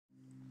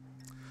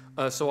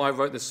So I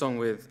wrote this song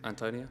with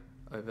Antonia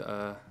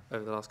over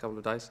the last couple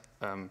of days,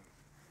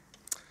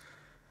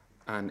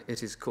 and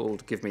it is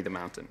called "Give Me the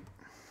Mountain."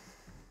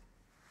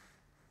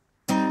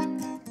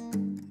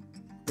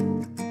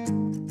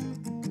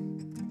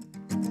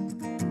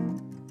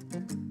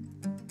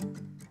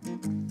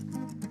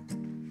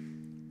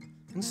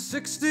 In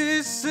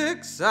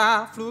 '66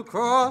 I flew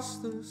across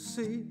the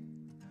sea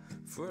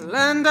for a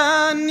land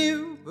I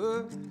knew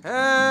but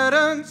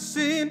hadn't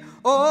seen,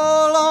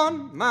 all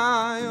on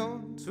my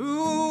own to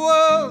a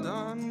world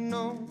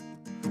unknown,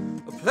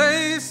 a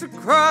place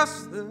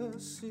across the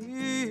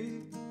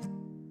sea.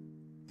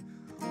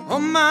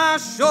 On my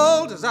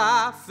shoulders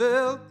I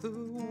felt the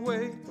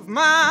weight of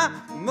my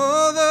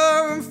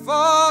mother and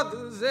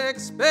father's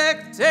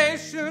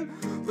expectation,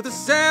 with the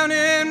sound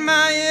in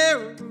my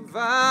ear of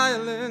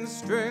violin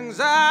strings.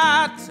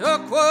 I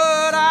took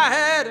what I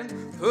had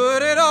and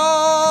put it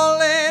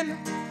all in.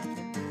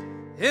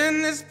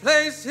 In this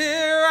place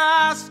here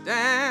I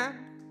stand.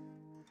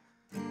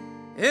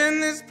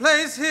 In this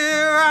place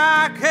here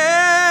I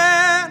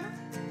can.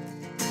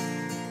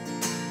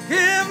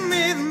 Give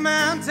me the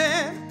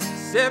mountain,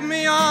 set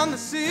me on the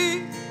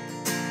sea.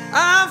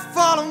 I've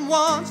fallen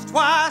once,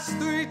 twice,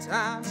 3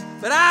 times,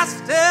 but I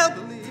still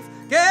believe.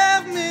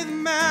 Give me the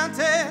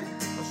mountain,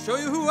 I'll show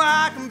you who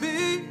I can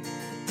be.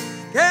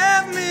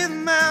 Give me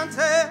the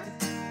mountain,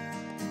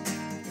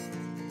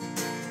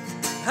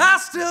 I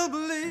still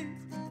believe.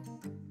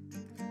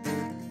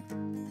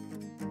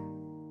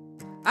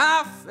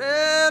 I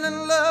fell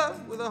in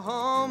love with a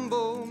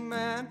humble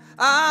man.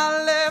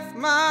 I left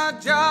my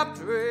job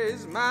to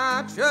raise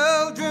my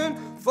children.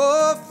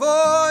 For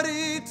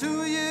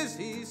 42 years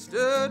he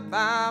stood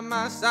by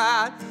my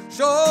side,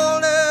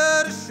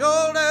 shoulder to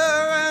shoulder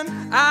and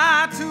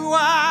eye to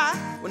eye.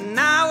 When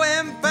I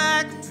went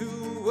back to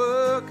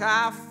work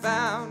I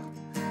found,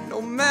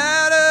 no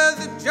matter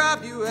the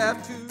job you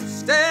have to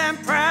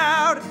stand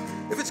proud.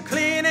 If it's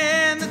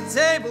cleaning the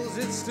tables,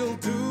 it's still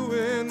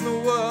doing the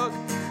work.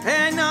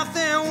 Ain't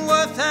nothing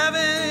worth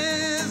having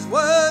is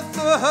worth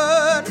the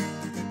hurt.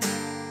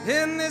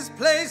 In this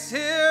place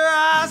here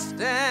I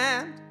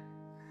stand.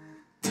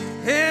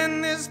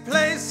 In this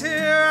place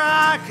here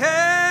I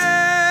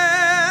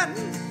can.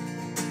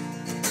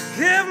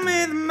 Give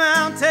me the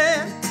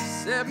mountain,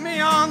 set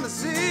me on the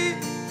sea.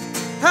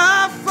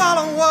 I've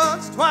fallen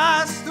once,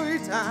 twice, 3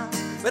 times,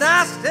 but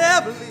I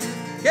still believe.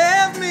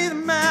 Give me the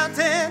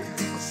mountain,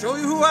 I'll show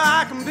you who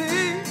I can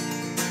be.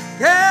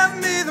 Give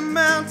me the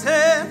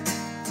mountain,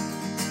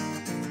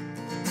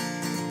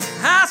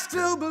 I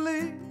still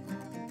believe.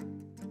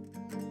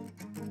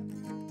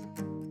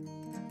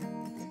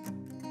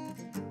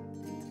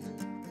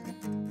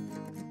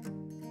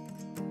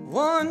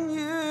 One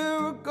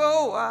year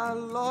ago I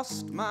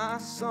lost my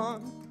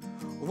son.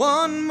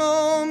 One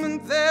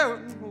moment there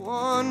and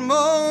one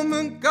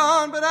moment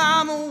gone, but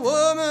I'm a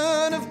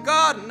woman of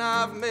God and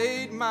I've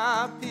made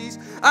my peace.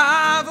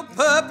 I've a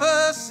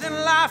purpose in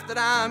life that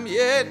I'm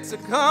yet to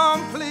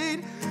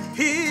complete.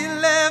 He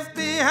left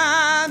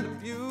behind a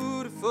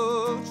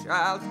beautiful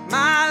child.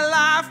 My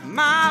life,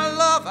 my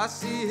love, I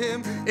see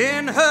him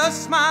in her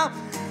smile.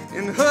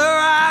 In her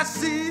I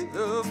see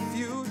the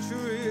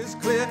future is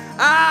clear.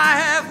 I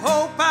have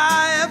hope,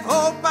 I have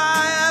hope,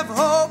 I have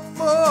hope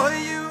for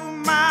you,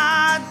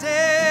 my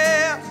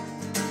dear.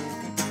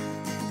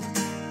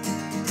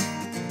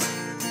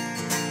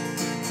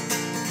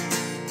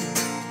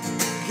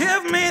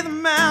 Give me the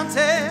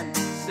mountain,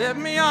 set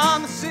me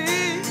on the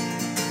sea.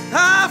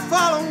 I've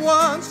fallen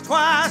once,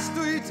 twice,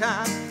 3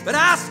 times, but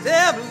I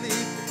still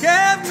believe.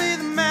 Give me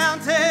the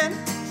mountain,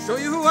 show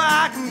you who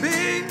I can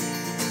be.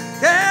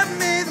 Give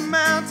me the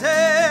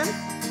mountain,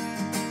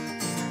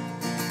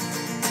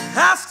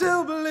 I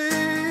still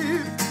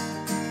believe.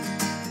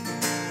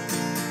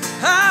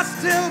 I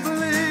still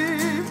believe.